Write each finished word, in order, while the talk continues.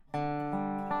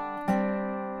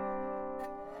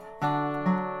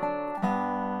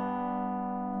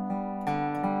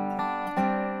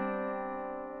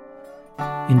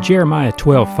In Jeremiah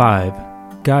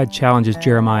 12:5, God challenges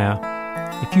Jeremiah,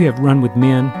 "If you have run with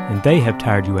men and they have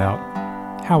tired you out,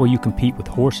 how will you compete with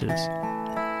horses?"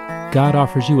 God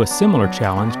offers you a similar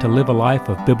challenge to live a life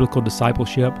of biblical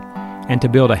discipleship and to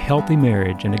build a healthy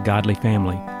marriage and a godly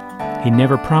family. He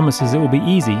never promises it will be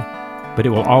easy, but it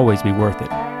will always be worth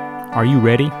it. Are you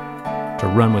ready to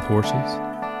run with horses?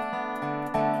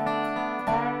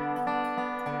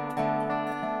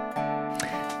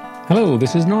 Hello,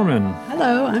 this is Norman.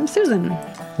 Hello, I'm Susan.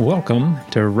 Welcome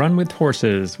to Run with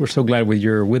Horses. We're so glad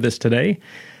you're with us today.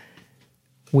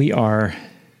 We are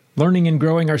learning and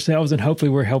growing ourselves, and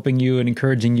hopefully we're helping you and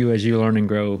encouraging you as you learn and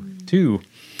grow too.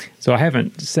 So I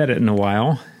haven't said it in a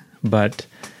while, but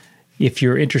if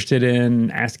you're interested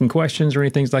in asking questions or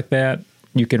anything like that,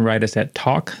 you can write us at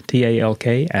talk,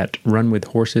 T-A-L-K, at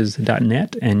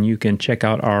runwithhorses.net, and you can check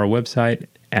out our website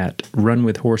at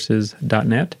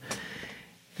runwithhorses.net.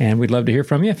 And we'd love to hear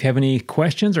from you. If you have any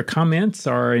questions or comments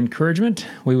or encouragement,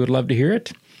 we would love to hear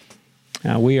it.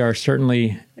 We are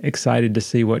certainly excited to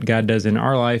see what God does in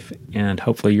our life, and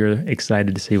hopefully you're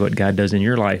excited to see what God does in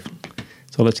your life.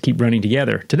 So let's keep running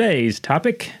together. Today's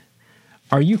topic,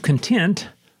 are you content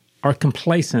or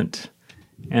complacent?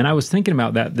 And I was thinking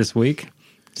about that this week.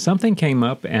 Something came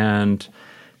up and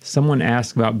someone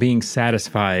asked about being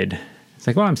satisfied. It's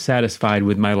like, well, I'm satisfied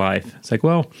with my life. It's like,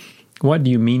 well, what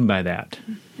do you mean by that?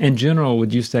 In general,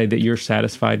 would you say that you're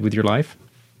satisfied with your life?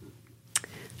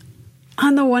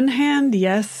 On the one hand,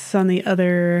 yes. On the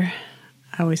other,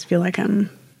 I always feel like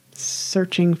I'm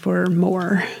searching for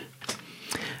more.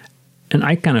 And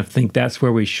I kind of think that's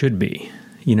where we should be.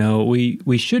 You know,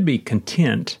 we should be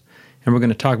content, and we're going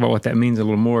to talk about what that means a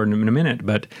little more in a minute,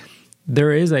 but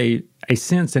there is a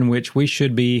sense in which we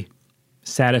should be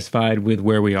satisfied with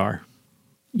where we are.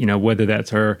 You know, whether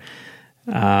that's our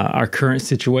current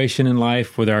situation in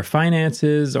life with our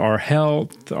finances, our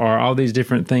health, or all these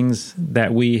different things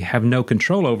that we have no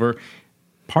control over.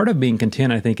 Part of being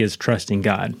content, I think, is trusting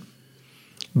God.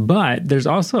 But there's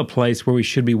also a place where we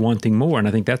should be wanting more, and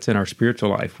I think that's in our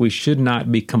spiritual life. We should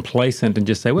not be complacent and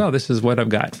just say, well, this is what I've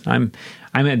got. I'm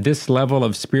at this level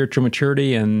of spiritual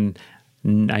maturity, and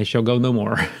I shall go no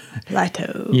more.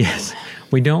 Plateau. Yes.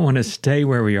 We don't want to stay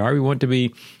where we are. We want to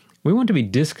be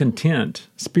discontent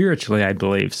spiritually, I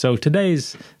believe. So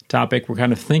today's topic, we're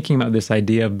kind of thinking about this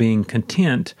idea of being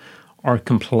content or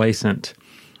complacent.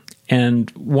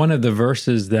 And one of the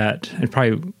verses that, and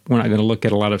probably we're not going to look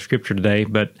at a lot of scripture today,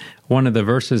 but one of the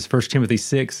verses, 1 Timothy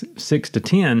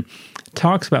 6:6-10,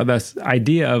 talks about this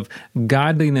idea of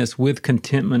godliness with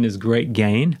contentment is great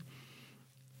gain.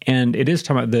 And it is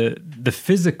talking about the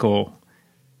physical,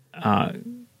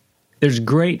 there's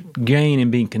great gain in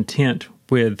being content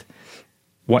with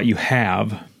what you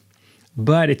have,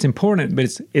 but it's important,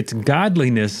 but it's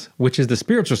godliness, which is the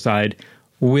spiritual side,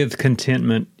 with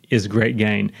contentment is great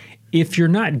gain. If you're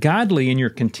not godly and you're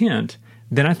content,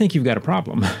 then I think you've got a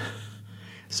problem.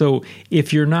 So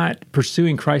if you're not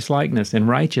pursuing Christ-likeness and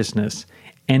righteousness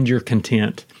and you're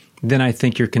content, then I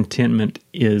think your contentment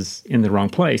is in the wrong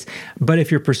place. But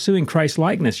if you're pursuing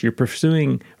Christ-likeness, you're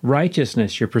pursuing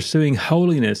righteousness, you're pursuing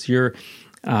holiness, you're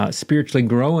spiritually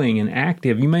growing and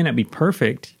active. You may not be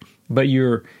perfect, but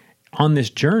you're on this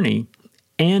journey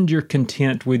and you're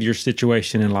content with your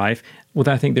situation in life. Well,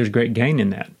 I think there's great gain in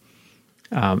that.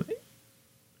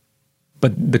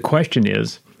 But the question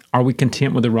is, are we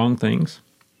content with the wrong things?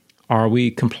 Are we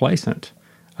complacent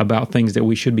about things that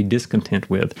we should be discontent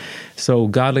with? So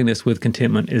godliness with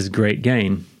contentment is great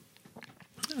gain.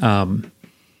 But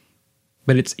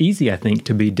it's easy, I think,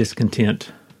 to be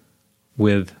discontent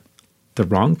with the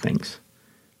wrong things.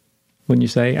 Wouldn't you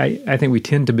say? I think we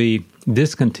tend to be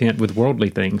discontent with worldly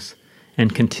things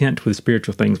and content with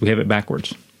spiritual things. We have it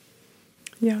backwards.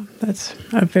 Yeah, that's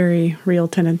a very real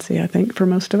tendency, I think, for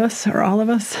most of us, or all of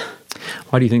us.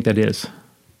 Why do you think that is?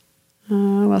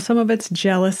 Well, some of it's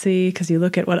jealousy, because you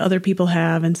look at what other people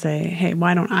have and say, hey,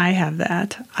 why don't I have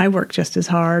that? I work just as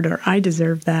hard, or I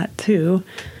deserve that too.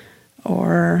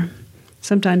 Or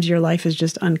sometimes your life is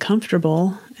just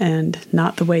uncomfortable and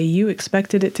not the way you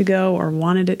expected it to go or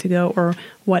wanted it to go, or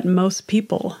what most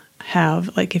people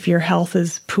have. Like if your health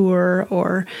is poor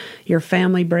or your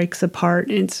family breaks apart,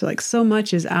 it's like so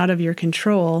much is out of your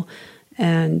control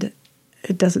and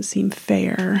it doesn't seem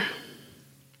fair.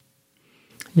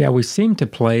 Yeah, we seem to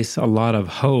place a lot of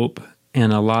hope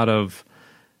and a lot of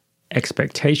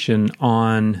expectation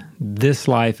on this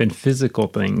life and physical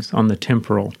things, on the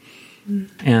temporal.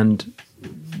 And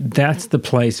that's the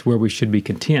place where we should be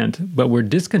content, but we're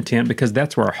discontent because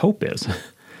that's where our hope is.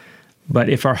 But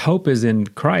if our hope is in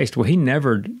Christ, well, He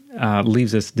never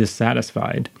leaves us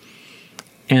dissatisfied.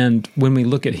 And when we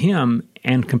look at Him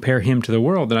and compare Him to the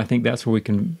world, then I think that's where we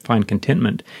can find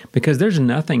contentment, because there's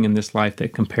nothing in this life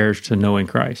that compares to knowing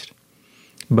Christ.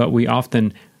 But we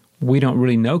don't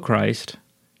really know Christ,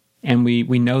 and we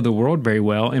know the world very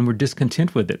well, and we're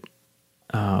discontent with it.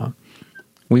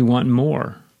 We want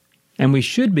more. And we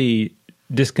should be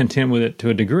discontent with it to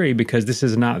a degree, because this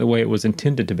is not the way it was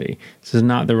intended to be. This is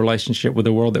not the relationship with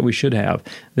the world that we should have.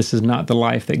 This is not the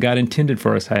life that God intended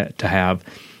for us to have.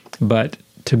 But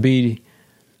to be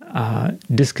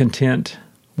discontent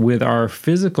with our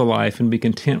physical life and be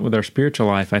content with our spiritual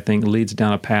life, I think leads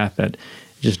down a path that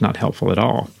is just not helpful at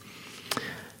all.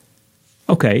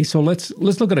 Okay, so let's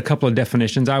look at a couple of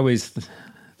definitions. I always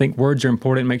think words are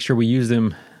important. Make sure we use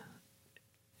them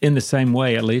in the same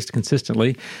way, at least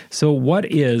consistently. So what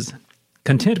is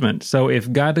contentment? So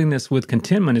if godliness with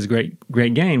contentment is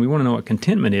great gain, we want to know what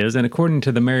contentment is. And according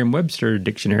to the Merriam-Webster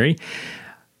dictionary,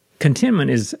 contentment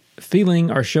is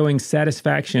feeling or showing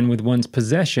satisfaction with one's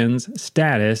possessions,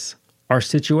 status, or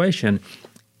situation.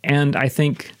 And I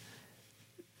think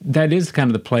that is kind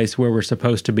of the place where we're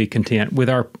supposed to be content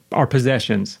with our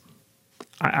possessions.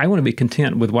 I want to be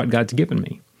content with what God's given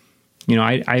me.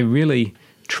 I really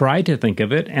try to think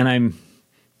of it, and I'm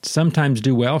sometimes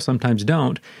do well, sometimes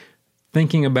don't,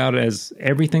 thinking about it as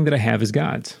everything that I have is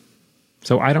God's.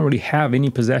 So I don't really have any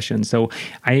possessions. So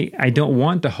I don't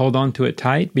want to hold on to it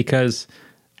tight, because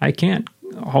I can't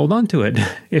hold on to it.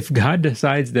 If God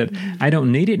decides that I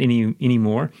don't need it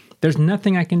anymore, there's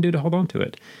nothing I can do to hold on to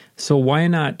it. So why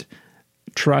not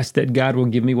trust that God will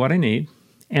give me what I need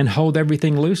and hold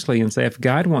everything loosely and say, if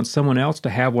God wants someone else to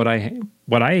have what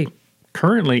I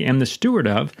currently am the steward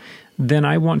of, then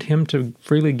I want Him to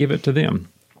freely give it to them.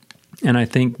 And I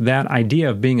think that idea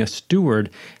of being a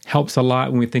steward helps a lot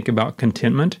when we think about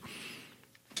contentment.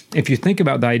 If you think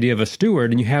about the idea of a steward,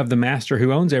 and you have the master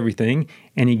who owns everything,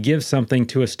 and he gives something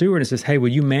to a steward and says, hey, will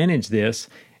you manage this?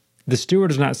 The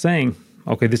steward is not saying,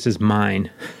 okay, this is mine.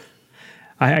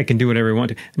 I can do whatever I want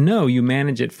to. No, you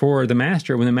manage it for the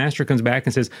master. When the master comes back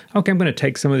and says, okay, I'm going to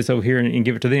take some of this over here and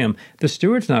give it to them, the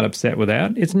steward's not upset with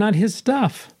that. It's not his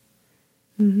stuff.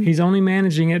 Mm-hmm. He's only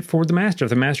managing it for the master. If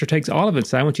the master takes all of it,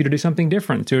 so I want you to do something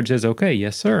different. The steward says, okay,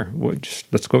 yes, sir. Well,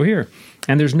 let's go here.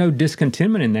 And there's no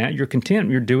discontentment in that. You're content.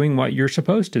 You're doing what you're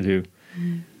supposed to do.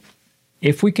 Mm-hmm.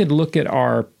 If we could look at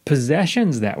our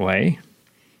possessions that way,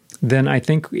 then I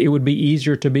think it would be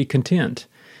easier to be content.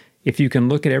 If you can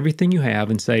look at everything you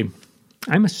have and say,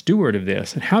 I'm a steward of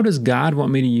this, and how does God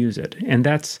want me to use it? And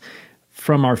that's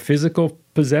from our physical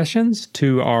possessions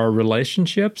to our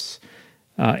relationships,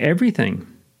 everything.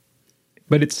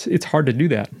 But it's hard to do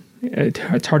that.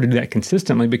 It's hard to do that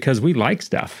consistently, because we like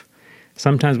stuff.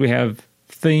 Sometimes we have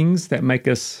things that make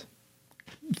us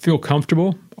feel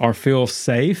comfortable or feel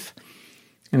safe.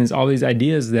 And there's all these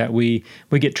ideas that we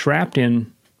get trapped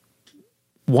in,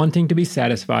 wanting to be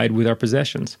satisfied with our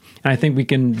possessions. And I think we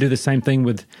can do the same thing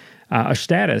with our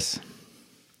status.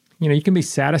 You can be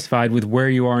satisfied with where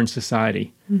you are in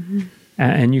society. Mm-hmm.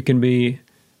 And you can be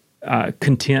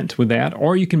content with that,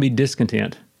 or you can be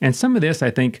discontent. And some of this,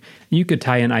 I think, you could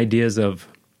tie in ideas of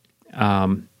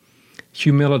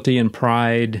humility and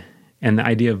pride, and the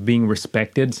idea of being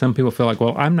respected. Some people feel like,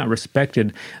 well, I'm not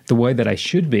respected the way that I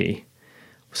should be,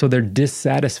 so they're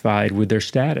dissatisfied with their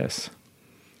status.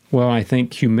 Well, I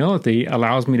think humility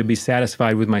allows me to be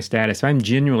satisfied with my status. If I'm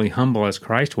genuinely humble as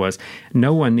Christ was,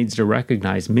 no one needs to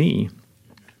recognize me.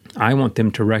 I want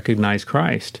them to recognize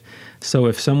Christ. So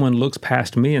if someone looks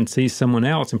past me and sees someone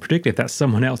else, and particularly if that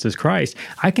someone else is Christ,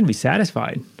 I can be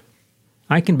satisfied.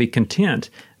 I can be content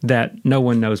that no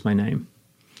one knows my name.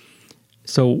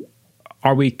 So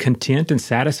are we content and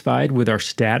satisfied with our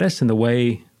status and the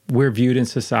way we're viewed in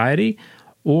society?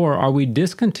 Or are we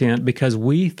discontent because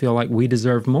we feel like we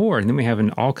deserve more? And then we have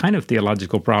all kind of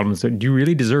theological problems. So do you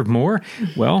really deserve more?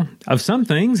 Well, of some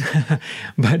things,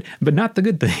 but not the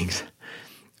good things.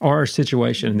 Or our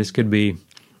situation. This could be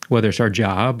whether it's our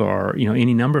job or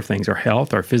any number of things, our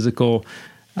health, our physical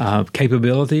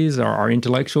capabilities, our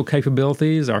intellectual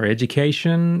capabilities, our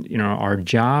education, our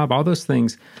job. All those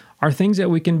things are things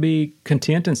that we can be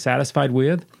content and satisfied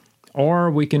with, or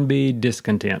we can be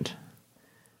discontent.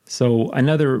 So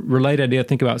another related idea to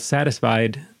think about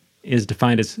satisfied is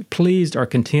defined as pleased or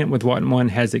content with what one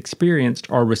has experienced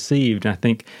or received. And I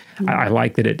think I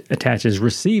like that it attaches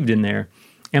received in there.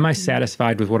 Am I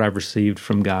satisfied with what I've received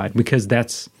from God? Because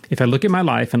if I look at my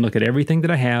life and look at everything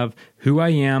that I have, who I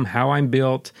am, how I'm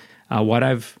built, what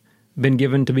I've been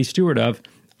given to be steward of,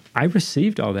 I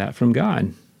received all that from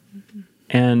God.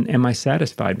 And am I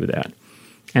satisfied with that?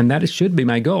 And that should be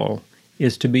my goal,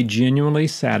 is to be genuinely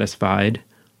satisfied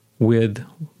with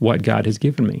what God has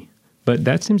given me. So if I look at everything that I have, who I am, how I'm built, what I've been given to be steward of, I received all that from God. And am I satisfied with that? And that should be my goal, is to be genuinely satisfied with what God has given me. But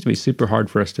that seems to be super hard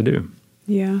for us to do.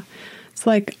 Yeah. It's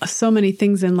like so many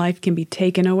things in life can be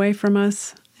taken away from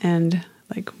us. And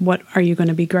like, what are you going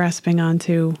to be grasping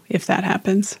onto if that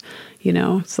happens?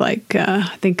 It's like,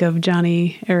 think of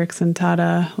Johnny Erickson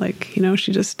Tada. Like,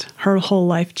 her whole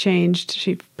life changed.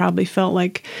 She probably felt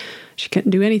like she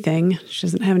couldn't do anything. She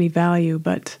doesn't have any value.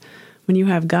 But when you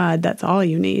have God, that's all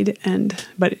you need.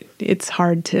 But it's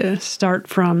hard to start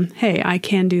from, hey, I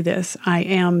can do this. I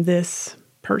am this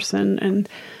person, and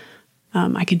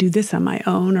I can do this on my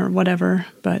own or whatever.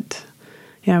 But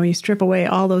yeah, when you strip away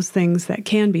all those things that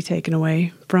can be taken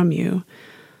away from you,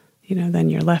 then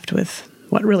you're left with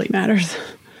what really matters.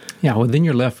 Yeah, well, then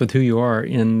you're left with who you are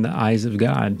in the eyes of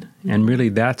God. And really,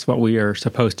 that's what we are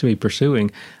supposed to be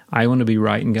pursuing. I want to be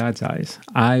right in God's eyes.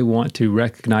 I want to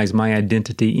recognize my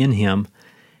identity in Him.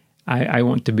 I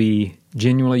want to be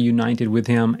genuinely united with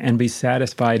Him and be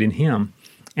satisfied in Him.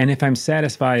 And if I'm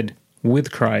satisfied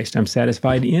with Christ, I'm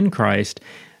satisfied in Christ,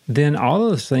 then all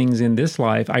those things in this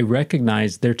life, I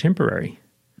recognize they're temporary.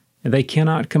 They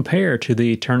cannot compare to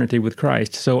the eternity with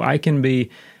Christ. So I can be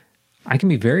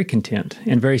very content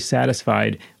and very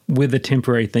satisfied with the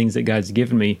temporary things that God's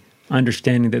given me,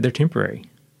 understanding that they're temporary.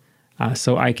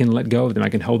 So I can let go of them. I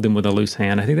can hold them with a loose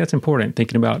hand. I think that's important,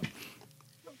 thinking about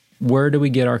where do we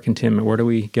get our contentment? Where do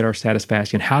we get our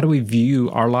satisfaction? How do we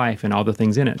view our life and all the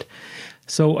things in it?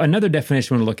 So another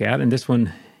definition we'll look at, and this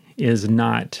one is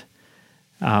not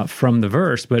from the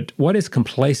verse, but what is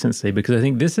complacency? Because I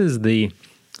think this is the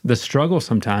struggle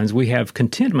sometimes. We have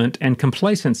contentment and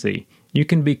complacency. You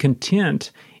can be content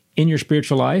in your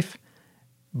spiritual life,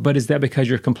 but is that because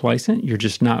you're complacent? You're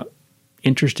just not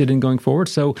interested in going forward?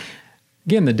 So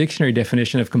again, the dictionary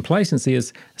definition of complacency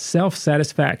is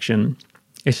self-satisfaction,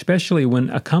 especially when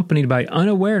accompanied by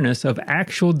unawareness of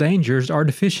actual dangers or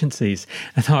deficiencies.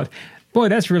 I thought, boy,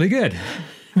 that's really good.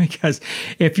 Because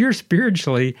if you're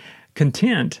spiritually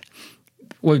content,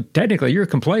 well, technically you're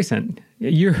complacent.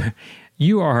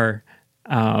 You are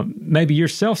maybe you're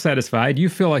self-satisfied. You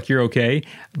feel like you're okay,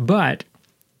 but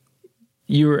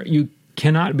you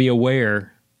cannot be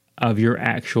aware of your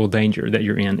actual danger that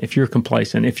you're in. If you're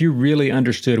complacent, if you really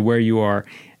understood where you are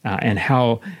and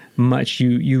how much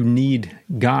you need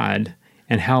God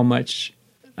and how much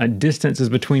distance is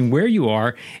between where you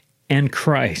are and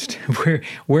Christ,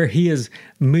 where He is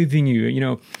moving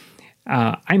you.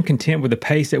 I'm content with the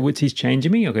pace at which He's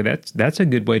changing me. Okay, that's a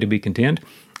good way to be content.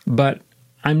 But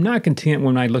I'm not content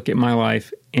when I look at my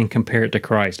life and compare it to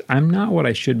Christ. I'm not what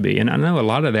I should be. And I know a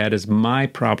lot of that is my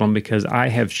problem because I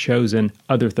have chosen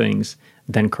other things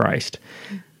than Christ.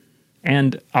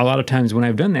 And a lot of times when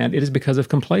I've done that, it is because of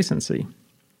complacency.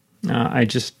 I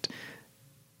just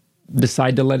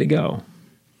decide to let it go.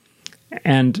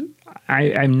 And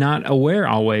I'm not aware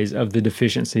always of the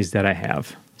deficiencies that I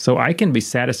have. So I can be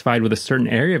satisfied with a certain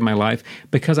area of my life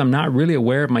because I'm not really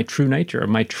aware of my true nature, of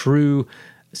my true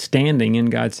standing in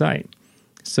God's sight.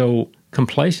 So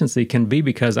complacency can be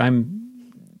because I'm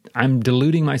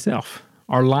deluding myself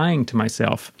or lying to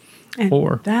myself.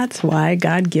 And that's why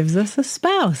God gives us a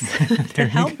spouse to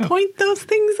help point those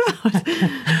things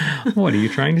out. What are you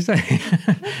trying to say?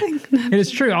 It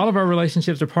is true. All of our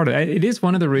relationships are part of it. It is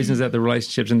one of the reasons that the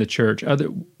relationships in the church,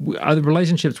 other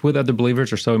relationships with other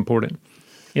believers are so important.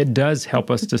 It does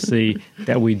help us to see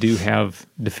that we do have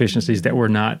deficiencies, that we're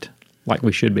not like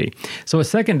we should be. So a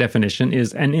second definition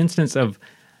is an instance of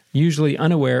usually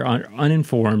unaware or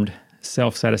uninformed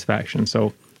self-satisfaction.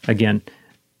 So again,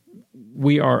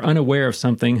 we are unaware of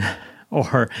something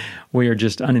or we are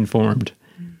just uninformed.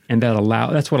 And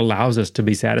that's what allows us to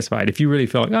be satisfied. If you really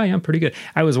feel like, oh, yeah, I'm pretty good.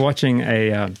 I was watching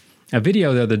a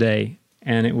video the other day,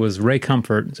 and it was Ray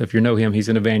Comfort. So if you know him, he's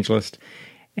an evangelist.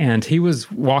 And he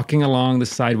was walking along the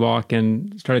sidewalk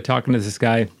and started talking to this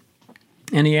guy.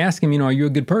 And he asked him, are you a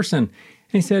good person? And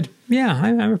he said, yeah,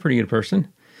 I'm a pretty good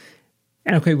person.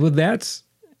 And okay, well,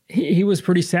 he was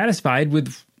pretty satisfied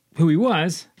with who he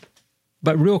was.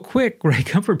 But real quick, Ray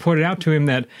Comfort pointed out to him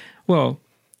that, well,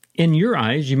 in your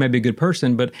eyes, you may be a good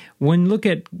person, but when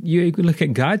you look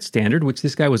at God's standard, which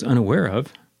this guy was unaware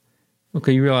of,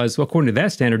 okay, you realize, well, according to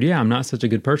that standard, yeah, I'm not such a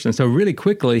good person. So really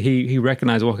quickly, he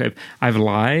recognized, well, okay, I've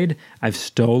lied, I've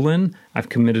stolen, I've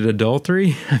committed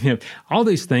adultery, all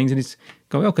these things. And he's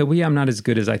going, okay, well, yeah, I'm not as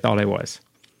good as I thought I was.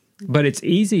 But it's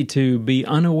easy to be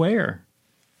unaware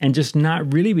and just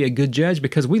not really be a good judge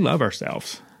because we love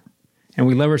ourselves. And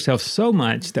we love ourselves so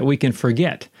much that we can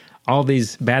forget all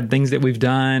these bad things that we've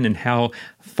done and how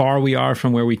far we are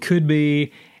from where we could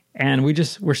be. And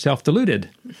we're self-deluded,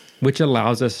 which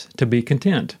allows us to be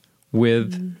content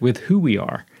with who we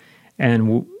are.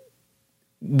 And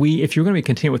if you're going to be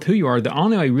content with who you are, the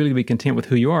only way really to be content with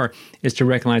who you are is to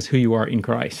recognize who you are in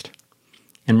Christ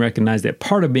and recognize that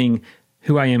part of being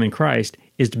who I am in Christ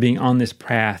is to being on this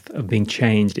path of being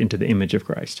changed into the image of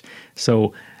Christ.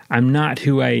 So I'm not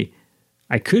who I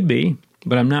could be,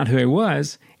 but I'm not who I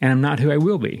was, and I'm not who I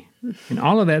will be. And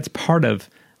all of that's part of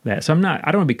that. So I don't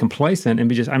want to be complacent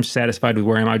and I'm satisfied with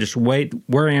where I am. I just wait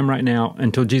where I am right now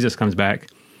until Jesus comes back.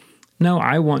 No,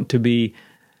 I want to be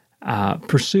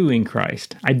pursuing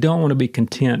Christ. I don't want to be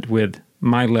content with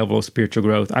my level of spiritual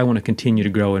growth. I want to continue to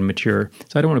grow and mature.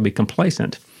 So I don't want to be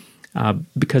complacent,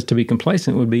 because to be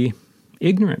complacent would be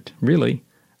ignorant, really,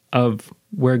 of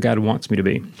where God wants me to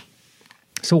be.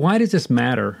 So why does this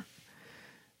matter?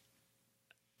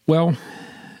 Well,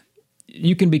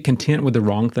 you can be content with the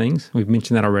wrong things. We've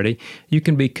mentioned that already. You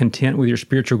can be content with your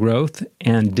spiritual growth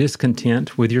and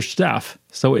discontent with your stuff.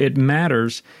 So it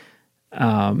matters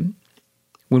when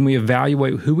we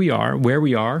evaluate who we are, where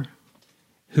we are,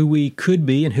 who we could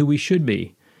be, and who we should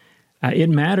be. It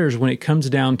matters when it comes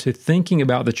down to thinking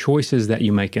about the choices that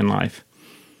you make in life.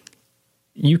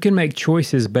 You can make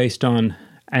choices based on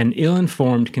an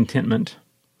ill-informed contentment,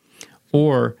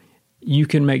 or you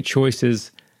can make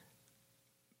choices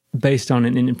based on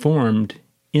an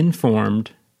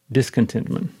informed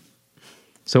discontentment.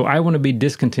 So I want to be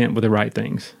discontent with the right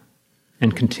things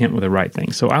and content with the right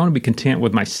things. So I want to be content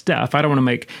with my stuff. I don't want to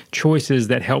make choices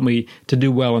that help me to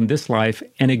do well in this life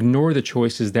and ignore the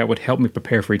choices that would help me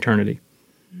prepare for eternity.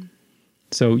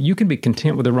 So you can be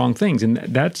content with the wrong things, and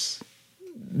that's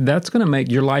going to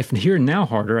make your life here and now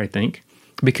harder, I think,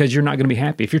 because you're not going to be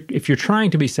happy. If you're trying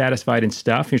to be satisfied in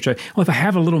stuff, if I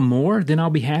have a little more, then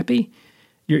I'll be happy.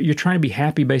 You're trying to be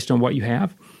happy based on what you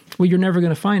have. Well, you're never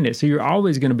going to find it. So you're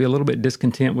always going to be a little bit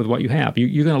discontent with what you have.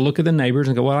 You're going to look at the neighbors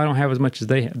and go, well, I don't have as much as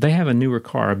they have. They have a newer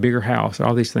car, a bigger house,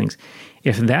 all these things.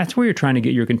 If that's where you're trying to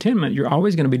get your contentment, you're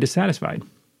always going to be dissatisfied.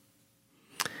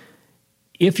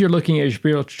 If you're looking at your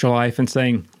spiritual life and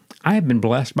saying, I have been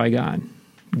blessed by God.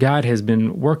 God has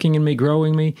been working in me,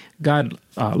 growing me. God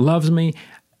loves me.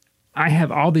 I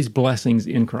have all these blessings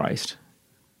in Christ.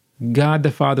 God the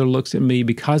Father looks at me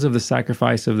because of the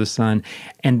sacrifice of the Son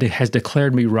and has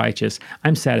declared me righteous.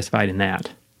 I'm satisfied in that.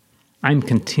 I'm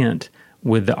content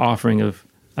with the offering of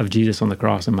Jesus on the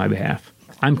cross on my behalf.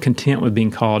 I'm content with being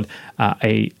called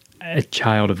a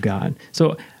child of God.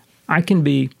 So I can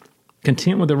be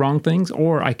content with the wrong things,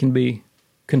 or I can be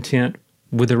content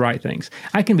with the right things.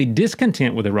 I can be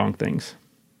discontent with the wrong things.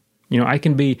 I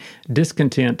can be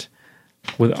discontent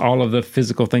with all of the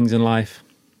physical things in life.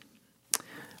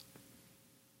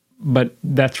 But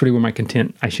that's really where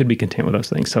I should be content with those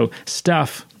things. So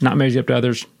stuff, not measuring up to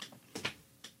others,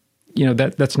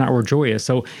 that's not where joy is.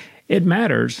 So it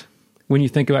matters when you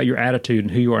think about your attitude and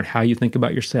who you are and how you think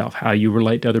about yourself, how you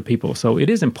relate to other people. So it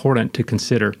is important to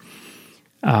consider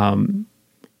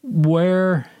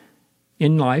where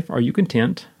in life are you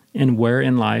content, and where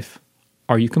in life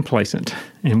are you complacent,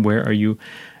 and where are you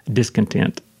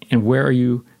discontent, and where are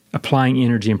you applying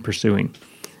energy and pursuing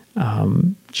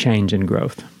change and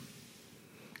growth.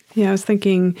 Yeah, I was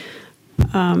thinking,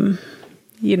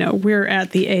 we're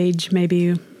at the age maybe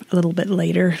a little bit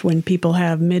later when people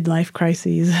have midlife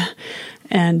crises.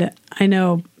 And I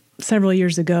know several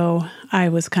years ago, I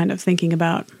was kind of thinking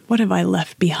about, what have I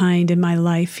left behind in my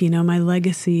life, my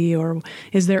legacy, or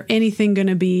is there anything going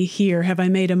to be here? Have I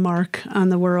made a mark on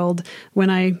the world? When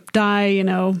I die,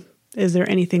 is there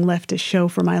anything left to show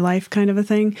for my life, kind of a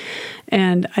thing?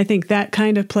 And I think that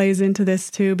kind of plays into this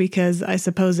too, because I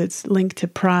suppose it's linked to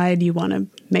pride. You want to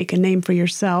make a name for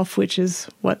yourself, which is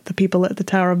what the people at the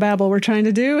Tower of Babel were trying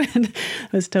to do, and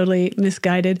it was totally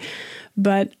misguided.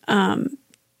 But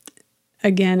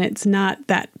again, it's not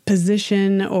that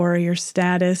position or your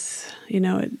status.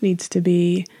 It needs to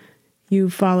be you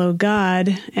follow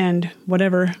God, and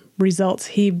whatever results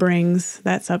He brings,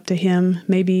 that's up to Him.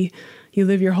 Maybe you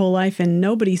live your whole life and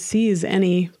nobody sees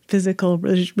any physical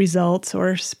results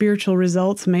or spiritual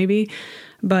results, maybe,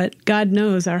 but God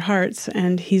knows our hearts,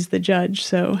 and He's the judge,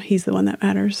 so He's the one that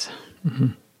matters. Mm-hmm.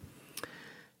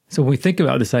 So when we think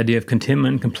about this idea of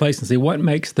contentment and complacency, what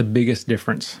makes the biggest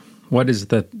difference? What is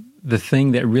the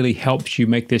thing that really helps you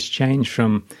make this change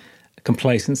from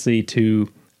complacency to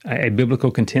a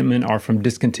biblical contentment, or from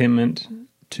discontentment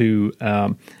to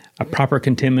a proper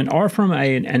contentment, or from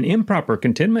an improper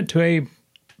contentment to a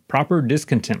proper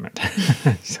discontentment?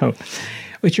 So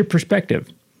it's your perspective.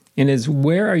 And is,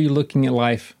 where are you looking at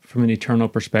life from an eternal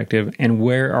perspective, and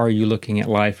where are you looking at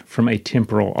life from a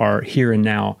temporal or here and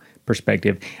now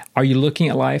perspective? Are you looking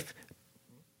at life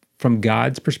from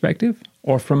God's perspective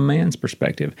or from man's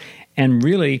perspective? And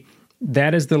really,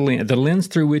 that is the lens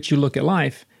through which you look at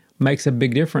life makes a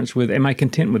big difference with, am I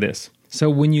content with this? So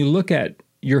when you look at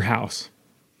your house,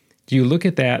 do you look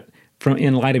at that from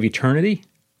in light of eternity?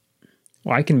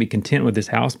 Well, I can be content with this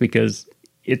house because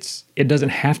it doesn't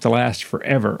have to last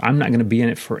forever. I'm not going to be in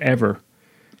it forever.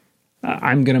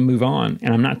 I'm going to move on,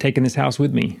 and I'm not taking this house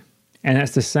with me. And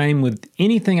that's the same with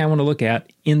anything I want to look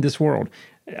at in this world.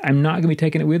 I'm not going to be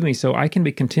taking it with me, so I can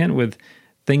be content with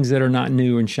things that are not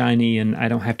new and shiny, and I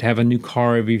don't have to have a new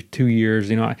car every 2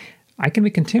 years. I can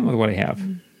be content with what I have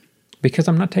because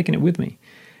I'm not taking it with me.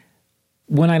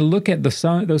 When I look at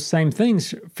those same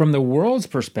things from the world's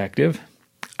perspective,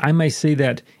 I may see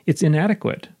that it's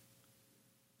inadequate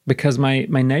because my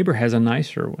neighbor has a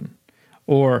nicer one.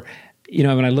 Or,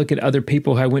 when I look at other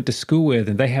people who I went to school with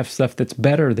and they have stuff that's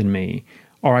better than me,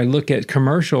 or I look at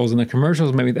commercials and the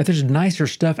commercials maybe there's nicer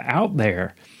stuff out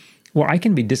there. Well, I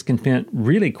can be discontent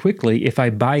really quickly if I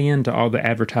buy into all the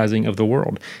advertising of the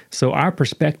world. So our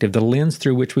perspective, the lens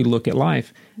through which we look at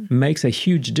life, makes a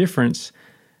huge difference.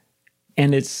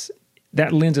 And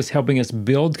that lens is helping us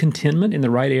build contentment in the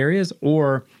right areas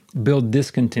or build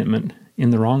discontentment in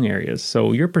the wrong areas.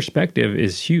 So your perspective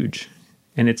is huge.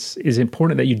 And it's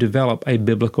important that you develop a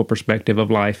biblical perspective of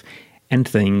life and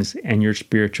things and your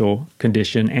spiritual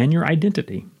condition and your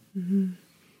identity. Mm-hmm.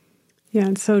 Yeah,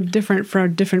 it's so different for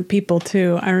different people,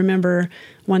 too. I remember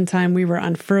one time we were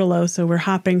on furlough, so we're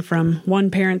hopping from one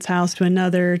parent's house to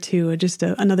another to just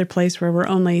another place where we're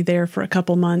only there for a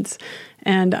couple months.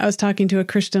 And I was talking to a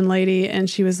Christian lady, and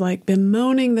she was like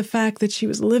bemoaning the fact that she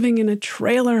was living in a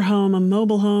trailer home, a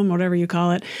mobile home, whatever you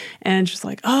call it. And she's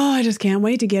like, oh, I just can't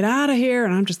wait to get out of here.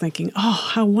 And I'm just thinking, oh,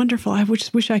 how wonderful. I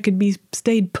wish I could be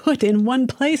stayed put in one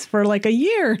place for like a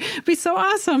year. It'd be so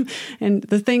awesome. And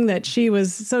the thing that she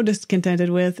was so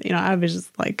discontented with, I was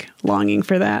just like longing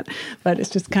for that. But it's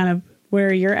just kind of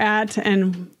where you're at.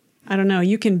 And I don't know,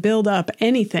 you can build up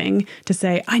anything to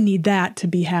say, I need that to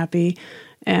be happy.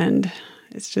 And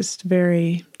it's just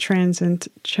very transient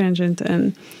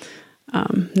and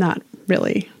not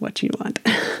really what you want.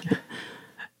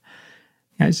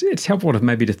 Yeah, it's helpful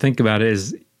to think about it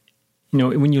as,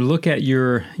 when you look at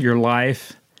your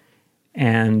life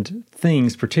and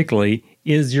things particularly,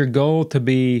 is your goal to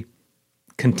be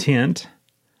content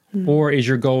or is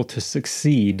your goal to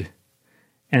succeed?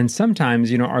 And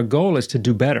sometimes, our goal is to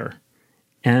do better.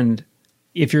 And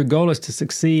if your goal is to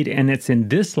succeed and it's in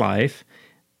this life,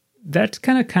 that's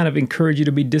kind of encourage you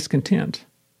to be discontent.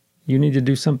 You need to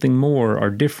do something more or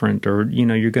different, or,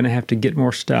 you're going to have to get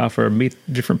more stuff or meet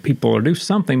different people or do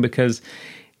something because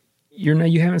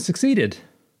you haven't succeeded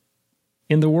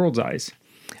in the world's eyes.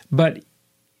 But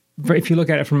if you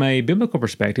look at it from a biblical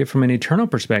perspective, from an eternal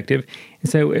perspective, and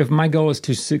so if my goal is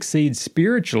to succeed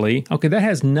spiritually, okay, that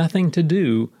has nothing to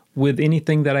do with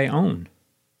anything that I own.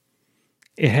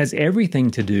 It has everything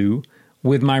to do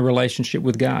with my relationship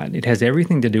with God. It has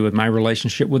everything to do with my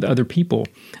relationship with other people,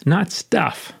 not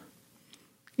stuff.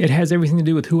 It has everything to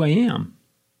do with who I am.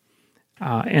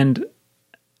 And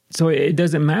so it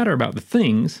doesn't matter about the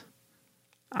things.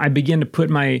 I begin to put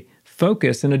my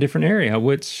focus in a different area,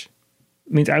 which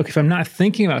means if I'm not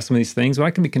thinking about some of these things, well,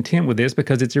 I can be content with this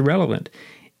because it's irrelevant.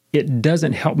 It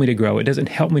doesn't help me to grow. It doesn't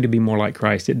help me to be more like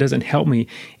Christ. It doesn't help me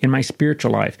in my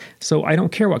spiritual life. So I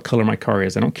don't care what color my car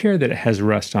is. I don't care that it has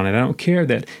rust on it. I don't care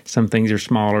that some things are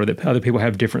smaller, that other people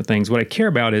have different things. What I care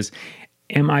about is,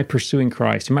 am I pursuing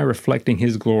Christ? Am I reflecting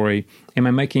His glory? Am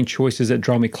I making choices that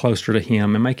draw me closer to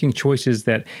Him? Am I making choices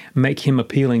that make Him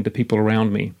appealing to people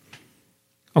around me?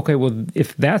 Okay, well,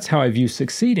 if that's how I view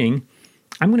succeeding,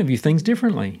 I'm going to view things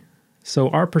differently. So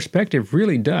our perspective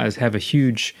really does have a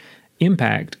huge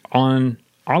impact on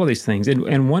all of these things.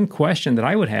 And one question that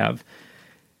I would have,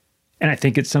 and I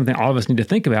think it's something all of us need to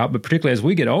think about, but particularly as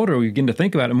we get older, we begin to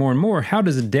think about it more and more, how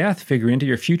does death figure into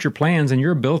your future plans and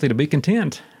your ability to be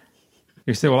content?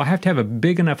 You say, well, I have to have a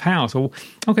big enough house. Well,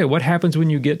 okay, what happens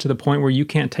when you get to the point where you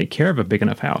can't take care of a big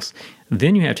enough house?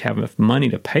 Then you have to have enough money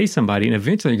to pay somebody, and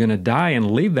eventually you're going to die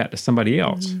and leave that to somebody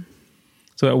else. Mm-hmm.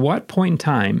 So at what point in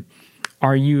time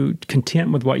are you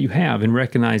content with what you have and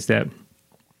recognize that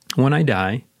when I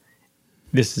die,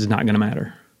 this is not going to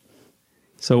matter?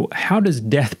 So how does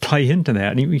death play into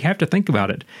that? And you have to think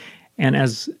about it. And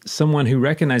as someone who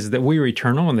recognizes that we are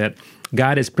eternal and that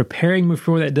God is preparing me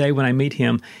for that day when I meet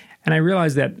Him, and I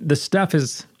realize that the stuff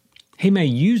is, He may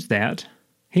use that.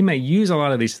 He may use a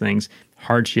lot of these things,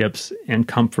 hardships and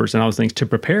comforts and all those things to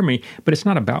prepare me, but it's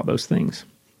not about those things.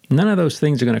 None of those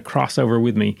things are going to cross over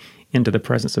with me into the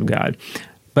presence of God.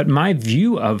 But my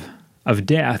view of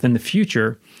death in the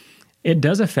future, it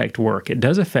does affect work. It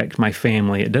does affect my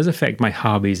family. It does affect my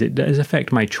hobbies. It does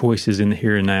affect my choices in the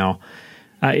here and now.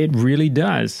 It really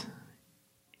does.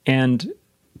 And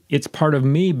it's part of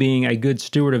me being a good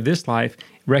steward of this life,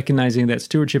 recognizing that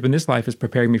stewardship in this life is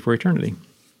preparing me for eternity.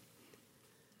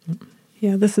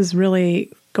 Yeah, this is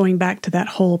really going back to that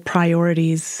whole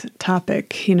priorities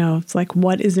topic. It's like,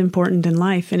 what is important in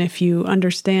life? And if you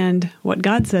understand what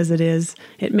God says it is,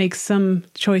 it makes some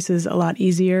choices a lot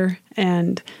easier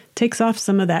and takes off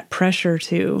some of that pressure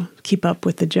to keep up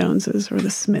with the Joneses or the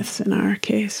Smiths in our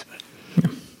case. Yeah.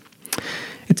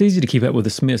 It's easy to keep up with the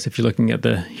Smiths if you're looking at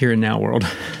the here and now world.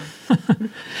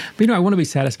 But I want to be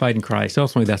satisfied in Christ.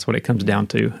 Ultimately, that's what it comes down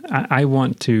to. I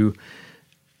want to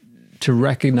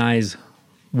recognize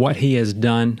what He has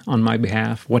done on my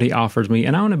behalf, what He offers me,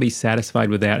 and I want to be satisfied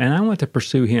with that, and I want to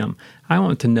pursue Him. I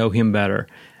want to know Him better,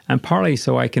 and partly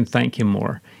so I can thank Him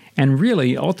more. And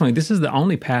really, ultimately, this is the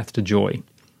only path to joy.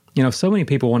 So many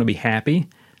people want to be happy.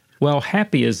 Well,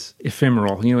 happy is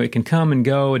ephemeral. It can come and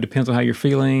go. It depends on how you're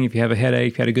feeling, if you have a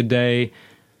headache, if you had a good day.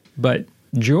 But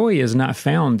joy is not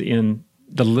found in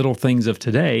the little things of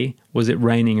today. Was it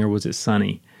raining or was it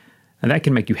sunny? And that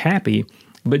can make you happy.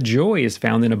 But joy is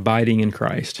found in abiding in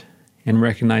Christ and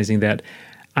recognizing that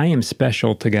I am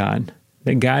special to God,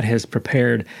 that God has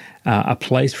prepared a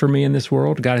place for me in this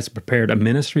world. God has prepared a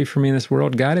ministry for me in this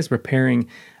world. God is preparing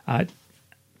a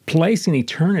place in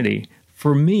eternity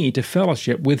for me to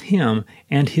fellowship with Him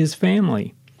and His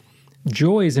family.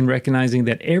 Joy is in recognizing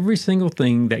that every single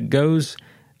thing that goes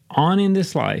on in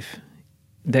this life,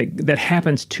 that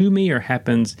happens to me or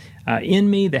happens in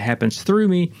me, that happens through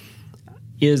me,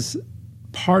 is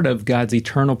part of God's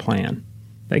eternal plan.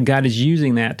 That God is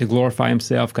using that to glorify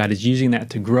Himself. God is using that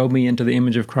to grow me into the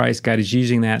image of Christ. God is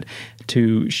using that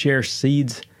to share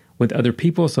seeds with other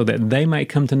people so that they might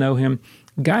come to know Him.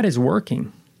 God is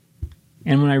working.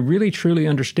 And when I really truly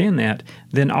understand that,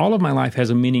 then all of my life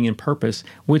has a meaning and purpose,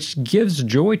 which gives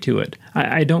joy to it.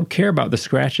 I don't care about the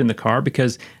scratch in the car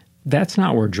because that's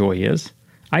not where joy is.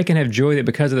 I can have joy that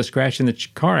because of the scratch in the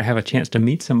car, I have a chance to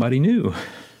meet somebody new.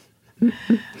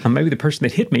 Maybe the person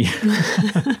that hit me.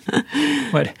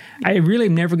 But I really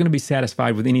am never going to be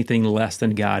satisfied with anything less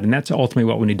than God, and that's ultimately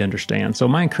what we need to understand. So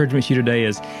my encouragement to you today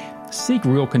is seek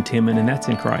real contentment, and that's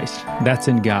in Christ. That's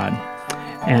in God.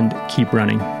 And keep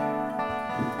running.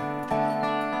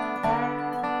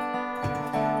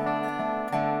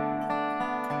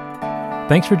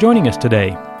 Thanks for joining us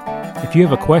today. If you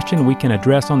have a question we can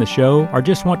address on the show or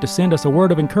just want to send us a word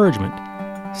of encouragement,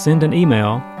 send an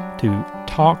email to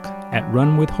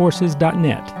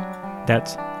talk@runwithhorses.net.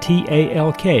 That's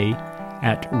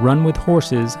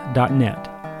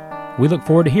TALK@runwithhorses.net. We look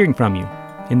forward to hearing from you.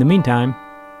 In the meantime,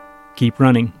 keep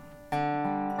running.